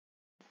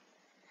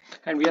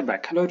And we are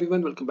back. Hello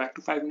everyone, welcome back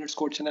to 5 Minutes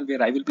Code channel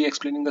where I will be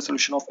explaining the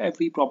solution of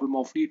every problem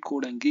of Read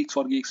Code and Geeks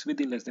for Geeks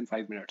within less than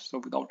 5 minutes. So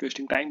without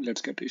wasting time,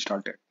 let's get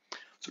started.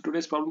 So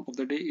today's problem of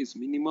the day is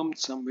minimum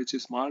sum, which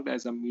is marked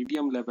as a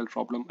medium level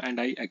problem, and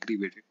I agree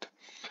with it.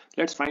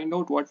 Let's find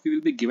out what we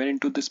will be given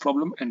into this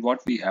problem and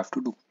what we have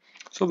to do.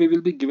 So we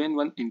will be given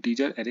one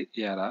integer array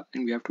ARR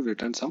and we have to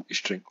return some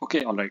string.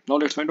 Okay, all right. Now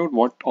let's find out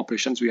what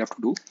operations we have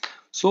to do.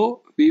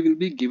 So we will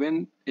be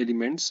given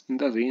elements in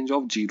the range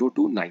of 0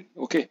 to 9.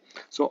 Okay,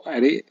 so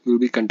array will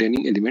be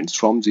containing elements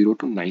from 0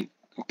 to 9.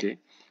 Okay,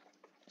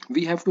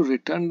 we have to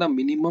return the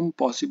minimum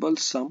possible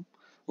sum,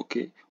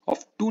 okay,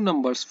 of two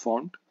numbers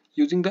found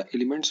using the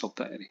elements of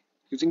the array.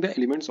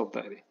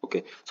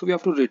 Okay, so we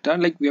have to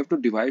return, like we have to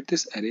divide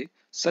this array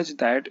such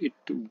that it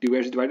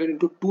divided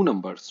into two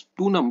numbers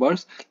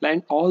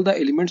and all the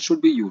elements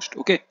should be used.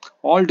 Okay,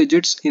 all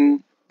digits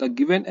in the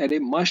given array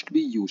must be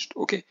used.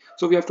 Okay,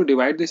 so we have to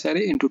divide this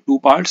array into two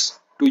parts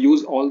to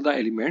use all the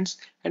elements,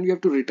 and we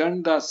have to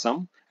return the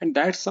sum, and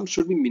that sum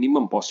should be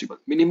minimum possible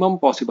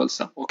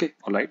sum. Okay,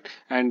 all right,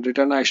 and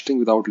return a string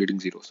without leading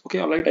zeros. Okay,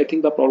 all right, I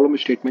think the problem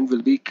statement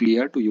will be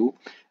clear to you.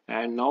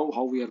 And now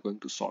how we are going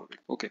to solve it.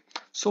 Okay,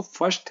 so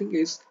first thing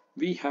is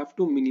we have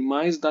to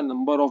minimize the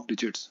number of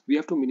digits.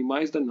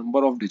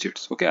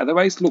 Okay,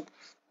 otherwise look,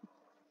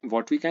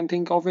 what we can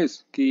think of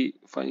is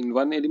in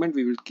one element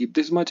we will keep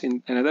this much,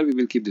 in another we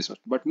will keep this much,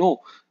 but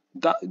no,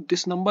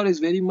 this number is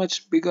very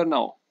much bigger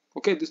now.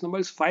 Okay, this number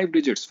is 5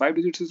 digits. 5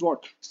 digits is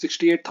what?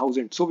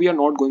 68,000. So we are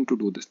not going to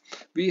do this.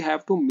 We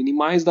have to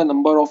minimize the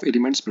number of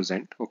elements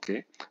present.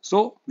 Okay,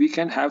 so we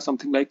can have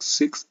something like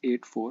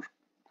 684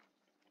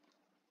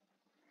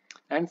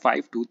 and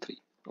 523.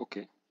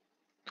 Okay,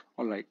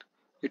 all right,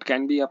 it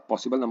can be a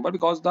possible number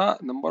because the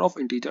number of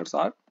integers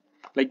are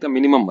like the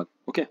minimum one.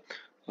 Okay,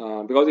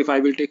 because if I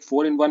will take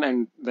 4 in one,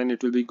 and then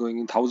it will be going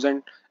in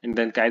 1000, and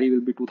then carry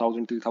will be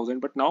 2000, 3000,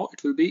 but now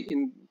it will be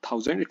in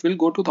 1000, it will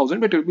go to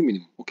 1000, but it will be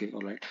minimum. Okay, all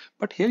right,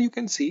 but here you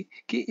can see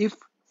if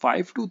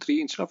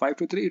 523 instead of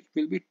 523 it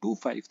will be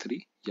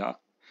 253. Yeah,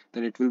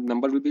 then it will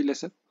number will be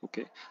lesser.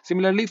 Okay,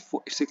 similarly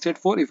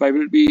 684, if I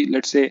will be,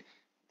 let's say,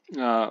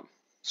 uh,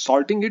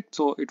 sorting it,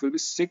 so it will be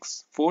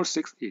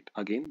 6468.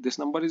 Again, this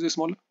number is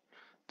smaller,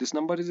 this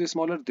number is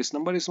smaller, this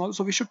number is smaller,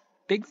 so we should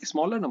take the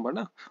smaller number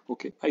now.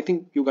 Okay, I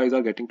think you guys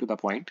are getting to the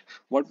point.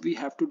 What we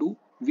have to do,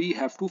 we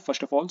have to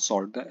first of all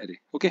sort the array.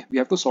 Okay, we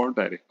have to sort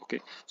the array. Okay,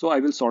 so I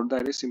will sort the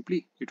array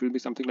simply. It will be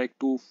something like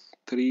 2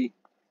 3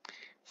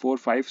 4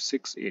 5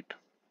 6 8,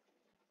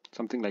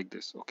 something like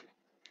this. Okay,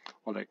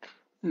 all right,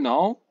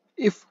 now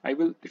if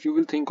you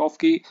will think of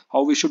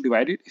how we should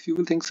divide it, if you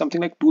will think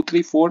something like 2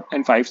 3 4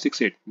 and 5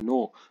 6 8,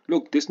 no,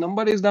 look, this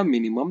number is the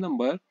minimum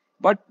number,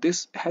 but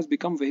this has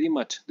become very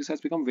large.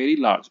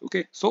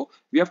 Okay, so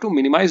we have to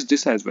minimize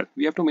this as well.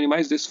 We have to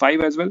minimize this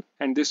 5 as well,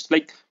 and this,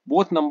 like,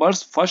 both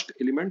numbers first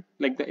element,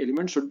 like the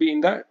element should be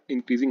in the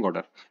increasing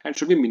order and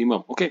should be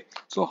minimum. Okay,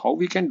 so how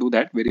we can do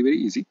that? Very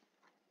easy.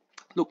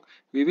 Look,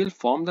 we will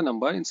form the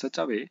number in such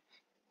a way: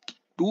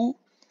 2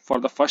 for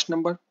the first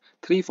number,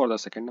 3 for the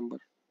second number.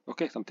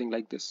 Okay, something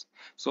like this.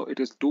 So it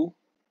is 2,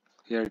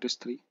 here it is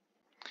 3,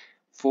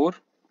 4,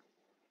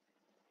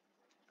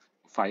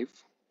 5,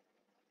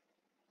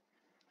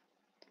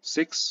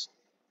 6,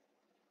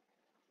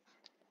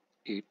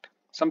 8,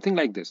 something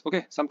like this.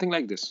 Okay, something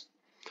like this.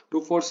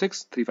 2 4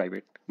 6 3 5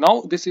 8.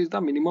 Now this is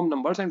the minimum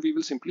numbers, and we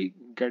will simply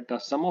get the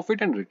sum of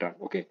it and return.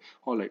 Okay,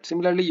 all right,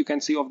 similarly you can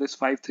see of this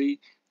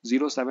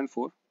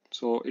 53074.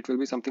 So it will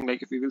be something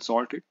like, if we will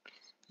sort it,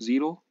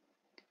 0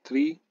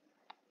 3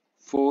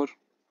 4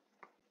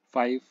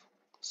 5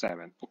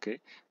 7. Okay,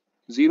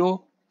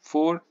 0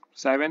 4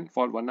 7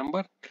 for one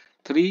number,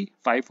 3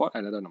 5 for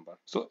another number.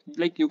 So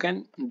like you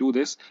can do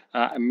this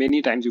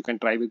many times. You can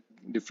try with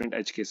different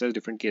edge cases,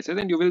 different cases,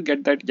 and you will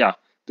get that, yeah,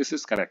 this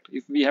is correct.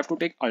 If we have to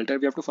take we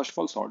have to first of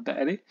all sort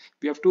the array.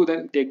 We have to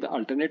then take the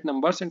alternate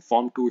numbers and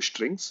form two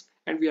strings,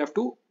 and we have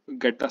to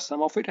get the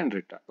sum of it and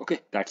return. Okay,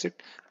 that's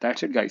it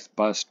guys.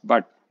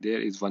 But there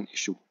is one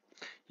issue.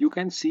 You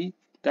can see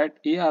that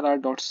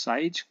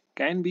ARR.size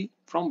can be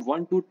from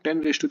 1 to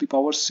 10 raised to the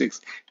power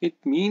 6. It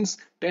means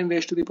 10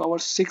 raised to the power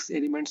 6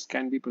 elements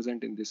can be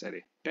present in this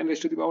array. 10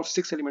 raised to the power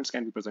 6 elements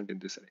can be present in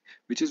this array,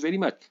 which is very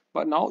much.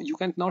 But now you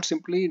cannot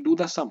simply do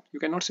the sum. You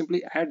cannot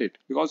simply add it,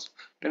 because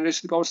 10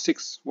 raised to the power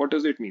 6, what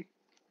does it mean?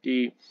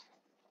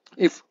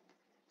 If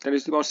 10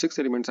 raised to the power 6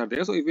 elements are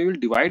there, so if we will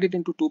divide it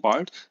into two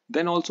parts,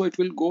 then also it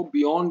will go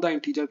beyond the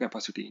integer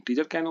capacity.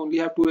 Integer can only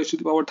have 2 raised to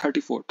the power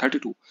 34,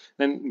 32.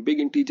 Then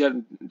big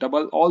integer,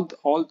 double,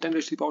 all 10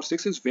 raised to the power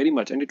 6 is very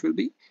much, and it will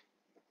be,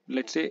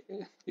 let's say,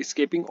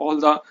 escaping all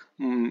the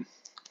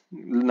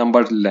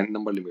number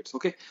limits.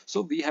 Okay,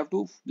 so we have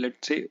to,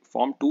 let's say,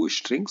 form two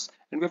strings,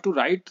 and we have to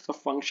write the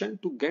function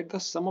to get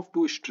the sum of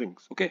two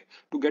strings. Okay,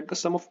 to get the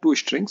sum of two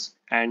strings,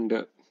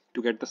 and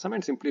to get the sum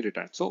and simply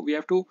return. So we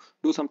have to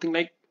do something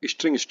like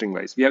string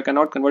wise. We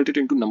cannot convert it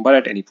into number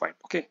at any point.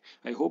 Okay,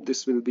 I hope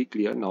this will be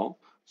clear now.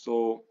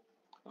 So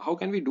how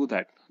can we do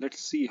that? Let's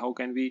see how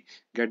can we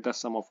get the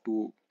sum of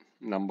two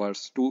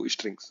numbers, two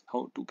strings.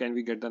 How to can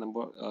we get the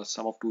number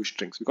sum of two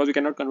strings, because we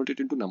cannot convert it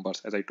into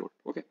numbers as I told.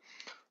 Okay,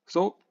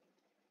 so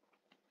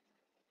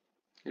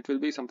it will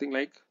be something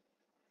like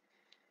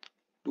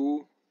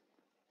 2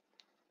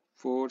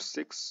 4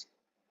 6,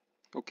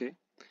 okay,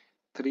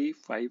 3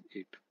 5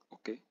 8.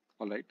 Okay,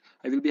 all right,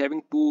 I will be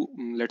having two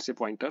let's say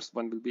pointers.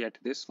 One will be at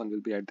this, one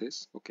will be at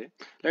this. Okay,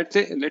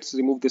 let's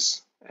remove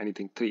this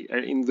anything three.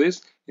 And in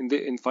this,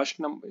 in first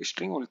number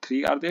string only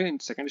three are there, in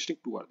second string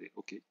two are there.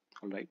 Okay,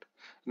 all right,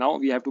 now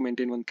we have to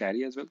maintain one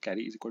carry as well.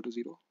 Carry is equal to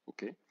 0.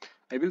 Okay,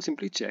 I will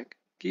simply check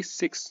key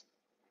 6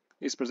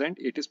 is present,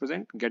 8 is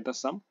present, get the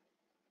sum.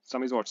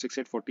 Sum is what? 6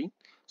 8 14.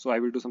 So I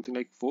will do something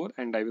like 4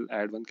 and I will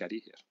add one carry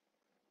here.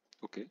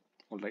 Okay,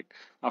 all right,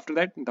 after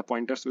that the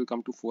pointers will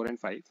come to 4 and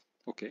 5.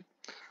 Okay,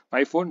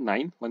 5 4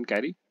 9, 1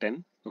 carry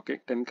 10. Okay,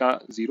 10 ka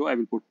 0 I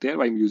will put there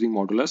by using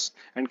modulus,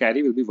 and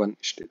carry will be 1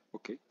 still.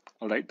 Okay,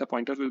 all right, the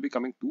pointers will be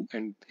coming 2,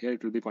 and here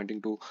it will be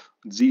pointing to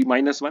z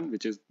minus 1,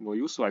 which is no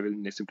use, so I will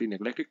simply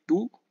neglect it.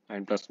 2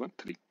 and plus 1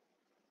 3.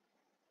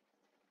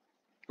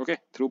 Okay,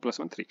 through plus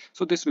 1 3.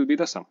 So this will be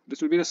the sum.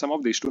 This will be the sum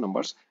of these two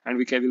numbers, and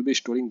will be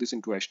storing this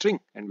into a string,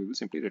 and we will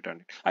simply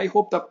return it. I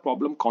hope the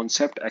problem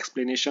concept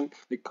explanation,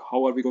 like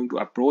how are we going to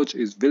approach,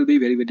 is will be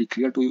very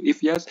clear to you.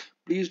 If yes,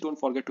 please don't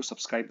forget to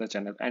subscribe the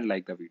channel and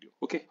like the video.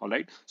 Okay, all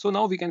right, so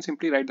now we can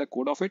simply write the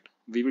code of it.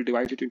 We will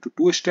divide it into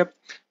two steps.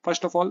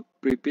 First of all,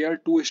 prepare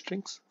two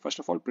strings.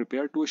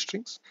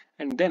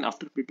 And then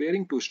after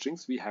preparing two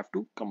strings, we have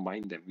to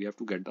combine them. We have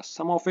to get the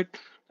sum of it,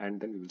 and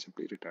then we will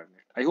simply return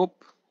it. I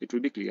hope it will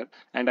be clear,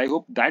 and I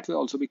hope that will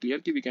also be clear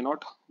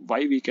why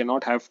we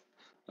cannot have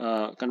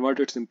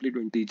converted simply to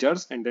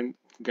integers and then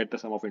get the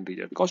sum of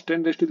integer, because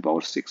 10 raised to the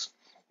power 6,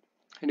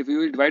 and if we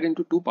will divide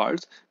into two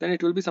parts, then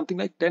it will be something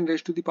like 10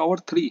 raised to the power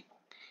 3.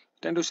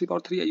 10 raised to the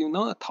power 3,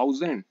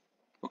 1000.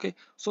 Okay,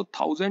 so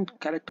 1000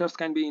 characters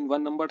can be in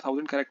one number,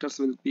 1000 characters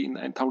will be in,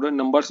 and 1000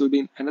 numbers will be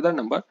in another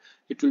number.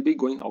 It will be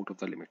going out of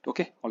the limit.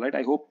 Okay, all right,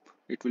 I hope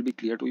it will be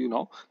clear to you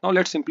now. Now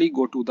let's simply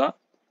go to the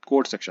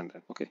code section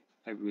then. Okay,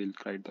 I will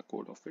write the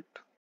code of it.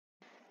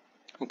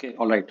 Okay,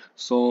 all right,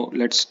 so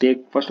let's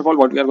take, first of all,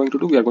 what we are going to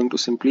do, we are going to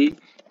simply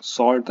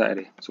sort the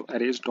array. So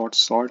arrays dot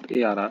sort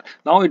arr.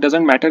 Now it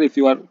doesn't matter if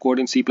you are code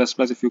in C++,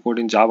 if you code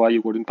in Java,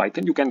 you code in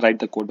Python, you can write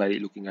the code by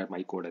looking at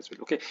my code as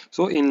well. Okay,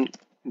 so in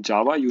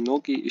Java,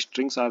 ki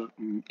strings are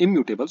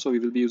immutable, so we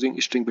will be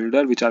using string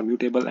builder, which are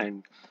mutable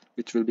and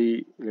which will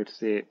be, let's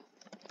say,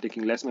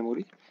 taking less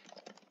memory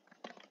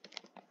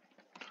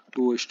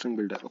to a string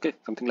builder. Okay,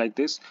 something like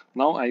this.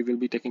 Now I will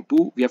be taking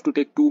two. We have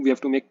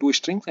to make two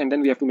strings, and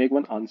then we have to make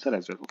one answer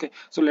as well. Okay,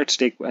 so let's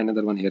take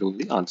another one here,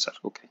 only answer.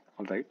 Okay,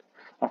 all right,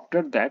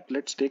 after that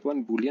let's take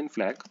one boolean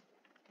flag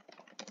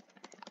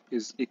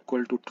is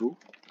equal to true.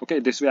 Okay,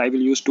 this way I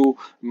will use to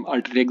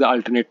take the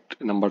alternate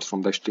numbers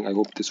from the string. I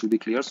hope this will be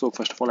clear. So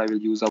first of all, I will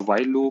use a while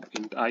loop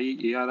int I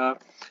arr.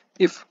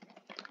 If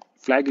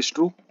flag is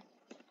true,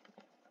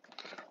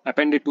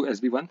 append it to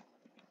sb1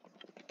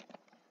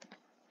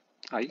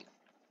 I,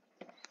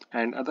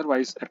 and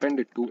otherwise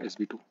append it to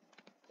sb2.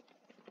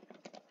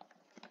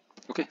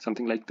 Okay,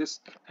 something like this,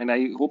 and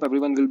I hope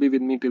everyone will be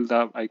with me till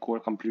I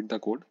complete the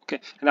code. Okay,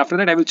 and after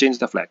that I will change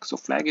the flag. So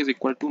flag is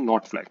equal to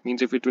not flag,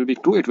 means if it will be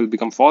true, it will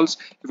become false.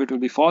 If it will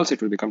be false,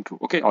 it will become true.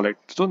 Okay, all right,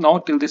 so now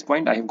till this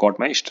point I have got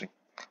my string.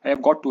 I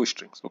have got two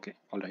strings. Okay,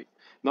 all right,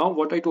 now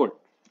what I told,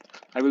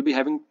 I will be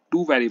having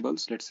two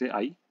variables. Let's say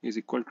I is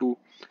equal to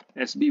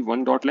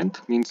sb1 dot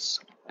length, means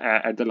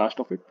at the last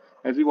of it,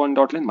 sb1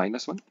 dot length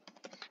minus 1,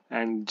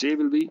 and j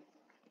will be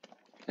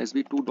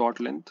sb2 dot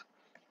length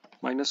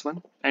minus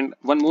 1, and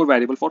one more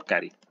variable for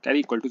carry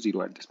equal to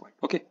 0 at this point.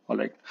 Okay, all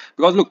right,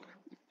 because look,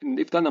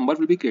 if the number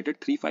will be created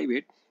 3 5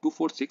 8 2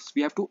 4 6,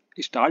 we have to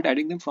start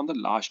adding them from the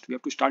last.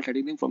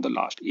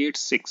 8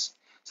 6,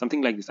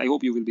 something like this. I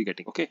hope you will be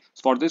getting. Okay,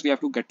 so for this we have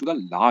to get to the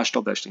last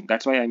of the string.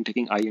 That's why I'm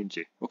taking I and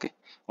j. Okay,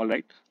 all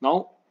right,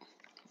 now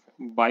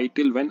by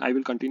till when I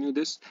will continue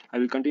this,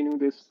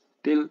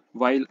 till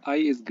while I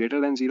is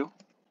greater than 0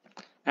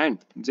 and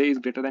j is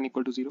greater than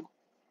equal to 0,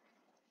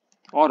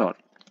 or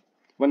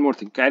one more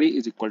thing, carry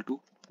is equal to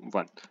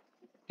 1.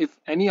 If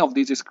any of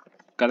these is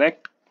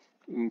correct,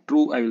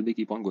 true, I will be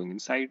keep on going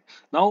inside.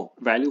 Now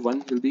value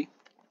 1 will be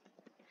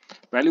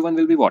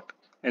what?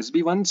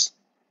 SB1's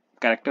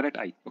character at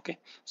I. Okay,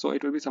 so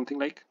it will be something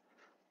like,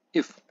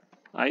 if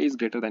I is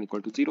greater than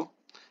equal to 0,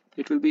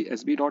 it will be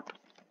SB dot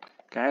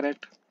char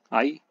at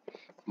I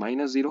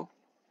minus 0.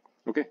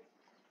 Okay,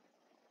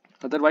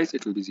 otherwise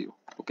it will be 0.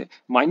 Okay,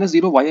 minus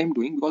 0, why I'm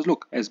doing, because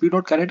look, sb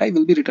dot char at I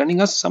will be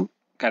returning us some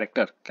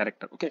character.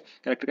 Okay,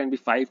 character can be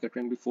 5, character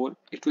can be 4.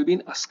 It will be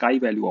in a sky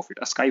value of it,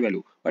 a sky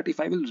value. But if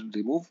I will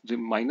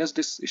minus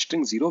this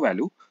string 0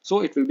 value,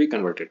 so it will be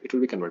converted.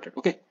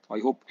 Okay, I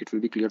hope it will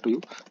be clear to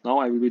you. Now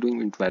I will be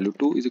doing int value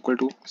 2 is equal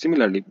to,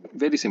 similarly,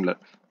 very similar,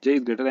 j is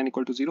greater than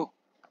equal to 0,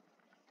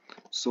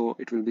 so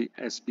it will be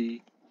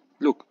sb,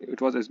 look,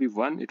 it was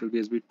sb1, it will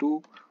be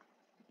sb2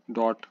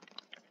 dot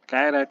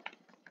char at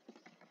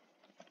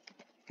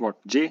what,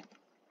 j,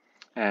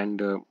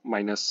 and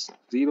minus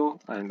 0,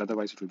 and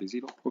otherwise it will be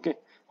 0. Okay,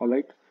 all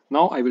right,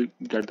 Now I will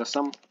get the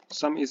sum.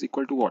 Sum is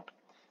equal to what?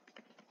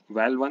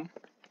 Val1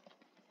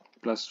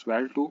 plus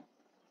val2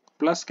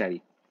 plus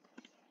carry.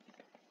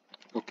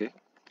 Okay,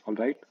 all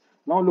right.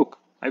 Now look,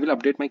 I will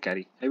update my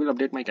carry. I will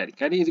update my carry.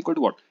 Carry is equal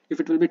to what? If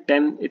it will be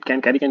 10, it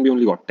can carry can be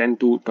only what? 10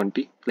 to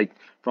 20, like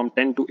from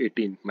 10 to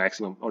 18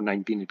 maximum, or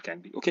 19 it can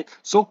be. Okay,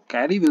 so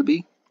carry will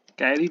be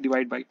carry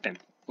divided by 10.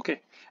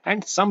 Okay,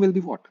 and sum will be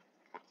what?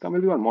 Sum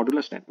will be what?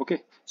 Modulus 10.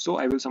 Okay, so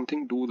I will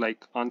something do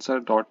like answer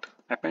dot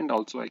append.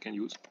 Also I can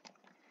use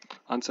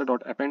answer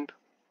dot append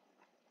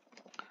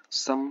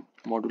sum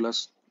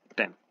modulus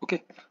 10.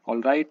 Okay,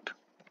 all right,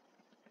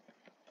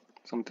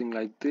 something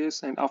like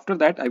this, and after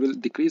that I will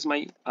decrease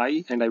my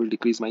I and I will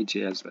decrease my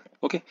j as well.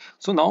 Okay,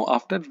 so now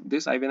after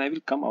this, when I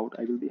will come out,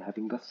 I will be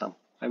having the sum.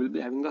 I will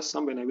be having the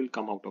sum when I will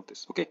come out of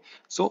this. Okay,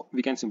 so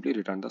we can simply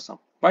return the sum,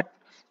 but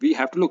we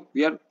have to look,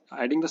 we are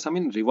adding the sum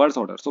in reverse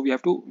order, so we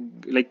have to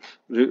like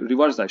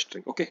reverse the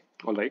string. Okay,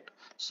 all right,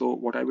 so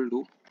what I will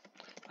do,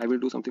 I will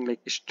do something like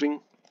string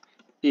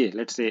a,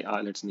 let's say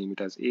let's name it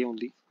as a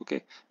only.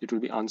 Okay, it will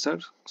be answer,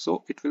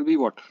 so it will be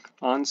what?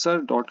 Answer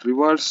dot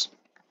reverse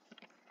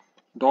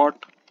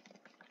dot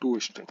to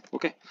string.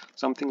 Okay,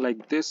 something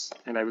like this,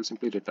 and I will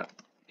simply return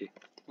a.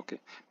 Okay,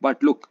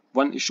 but look,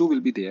 one issue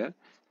will be there.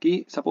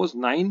 Key, suppose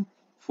 9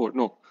 4,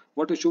 no,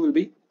 what issue will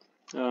be,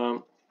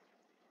 um,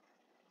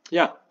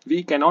 yeah,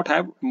 we cannot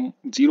have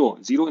 0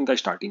 in the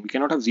starting. We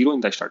cannot have 0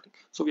 in the starting,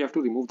 so we have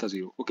to remove the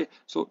 0. Okay,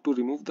 so to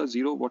remove the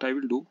 0, what I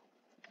will do,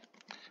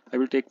 I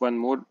will take one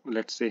more,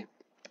 let's say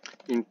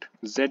int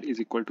z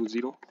is equal to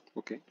 0.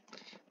 Okay,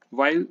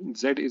 while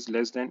z is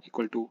less than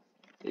equal to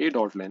a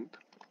dot length,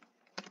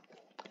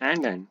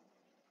 and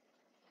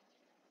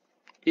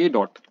a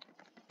dot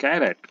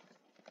char at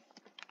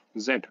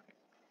z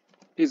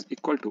is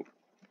equal to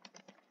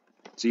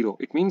 0.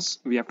 It means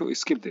we have to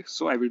skip this.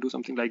 So I will do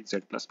something like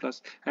z plus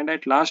plus, and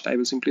at last I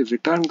will simply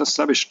return the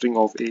substring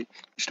of a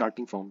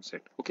starting from z.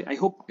 Okay, I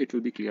hope it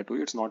will be clear to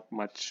you. It's not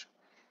much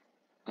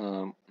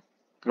um,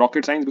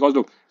 rocket science, because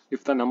look,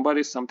 if the number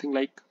is something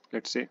like,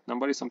 let's say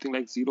number is something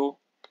like 0,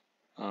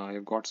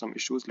 I've got some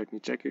issues, let me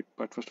check it,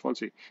 but first of all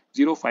say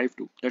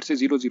 052, let's say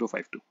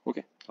 0052.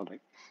 Okay, all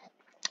right,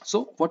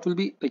 so what will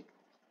be like,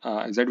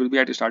 z will be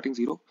at starting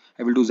 0.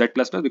 I will do z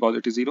plus plus because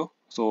it is 0,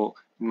 so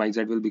my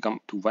z will become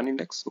to 1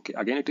 index. Okay,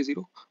 again it is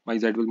 0, my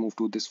z will move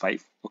to this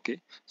 5.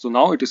 Okay, so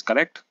now it is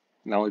correct,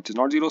 now it is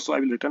not 0, so I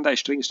will return the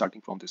string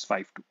starting from this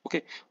 5 to.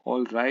 Okay,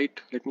 all right,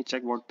 let me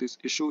check what this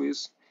issue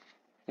is.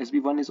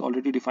 sb1 is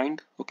already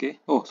defined. Okay,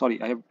 oh sorry,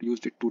 I have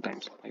used it 2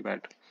 times, my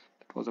bad,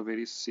 that was a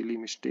very silly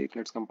mistake.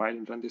 Let's compile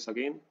and run this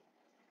again.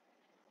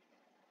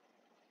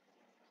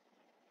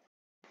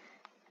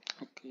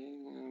 Okay,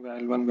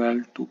 val1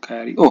 val2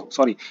 carry, oh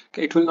sorry,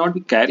 okay, it will not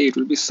be carry, it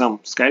will be sum.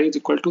 Carry is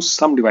equal to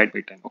sum divided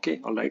by 10. Okay,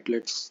 all right,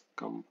 let's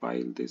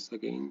compile this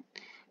again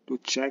to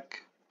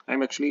check.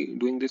 I'm actually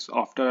doing this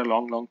after a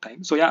long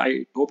time, so yeah,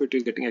 I hope it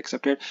is getting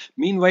accepted.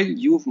 Meanwhile,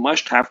 you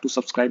must have to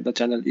subscribe the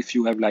channel if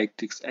you have liked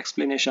this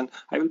explanation.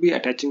 I will be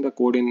attaching the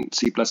code in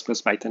C++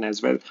 Python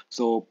as well,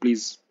 so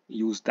please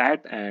use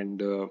that.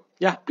 And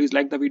yeah, please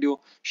like the video,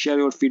 share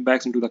your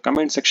feedbacks into the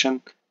comment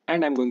section,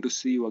 and I'm going to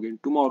see you again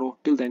tomorrow.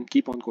 Till then,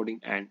 keep on coding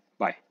and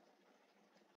bye.